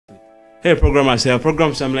Hey programmers, I have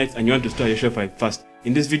programmed some lines and you want to store your show file fast.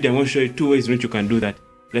 In this video, I'm going to show you 2 ways in which you can do that.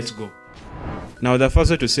 Let's go. Now the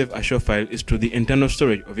first way to save a show file is to the internal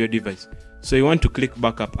storage of your device. So you want to click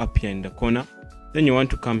backup up here in the corner. Then you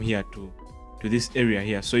want to come here to this area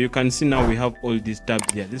here. So you can see now we have all these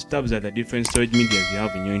tabs here. These tabs are the different storage media you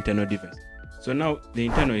have in your internal device. So now the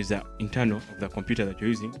internal is the internal of the computer that you're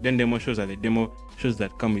using. Then demo shows are the demo shows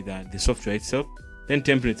that come with the software itself. Then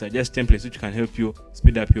templates are just templates which can help you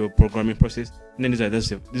speed up your programming process. And then these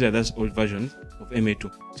are just old versions of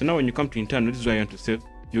GrandMA2. So now when you come to internal, this is where you want to save.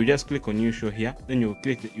 You just click on new show here. Then you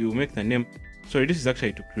make the name. Sorry, this is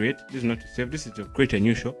actually to create. This is not to save. This is to create a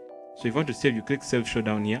new show. So if you want to save, you click save show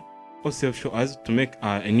down here, or save show as to make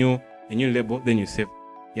a new label. Then you save.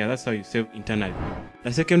 Yeah, that's how you save internally.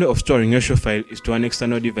 The second way of storing your show file is to an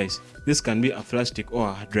external device. This can be a flash stick or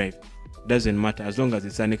a hard drive. Doesn't matter as long as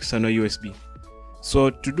it's an external USB.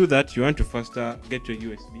 So to do that, you want to first get your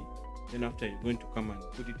USB. Then after, you're going to come and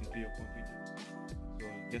put it into your computer. So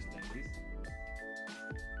just like this.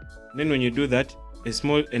 Then when you do that,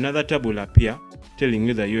 another tab will appear telling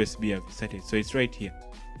you the USB I've started. So it's right here,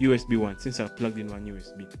 USB 1, since I've plugged in one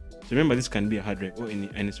USB. So remember, this can be a hard drive or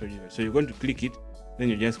any storage device. So you're going to click it. Then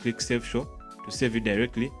you just click save show to save it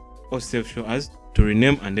directly, or save show as to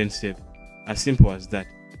rename and then save. As simple as that.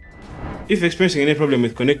 If you're experiencing any problem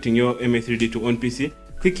with connecting your GrandMA2 on PC,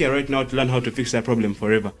 click here right now to learn how to fix that problem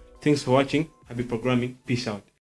forever. Thanks for watching. Happy programming. Peace out.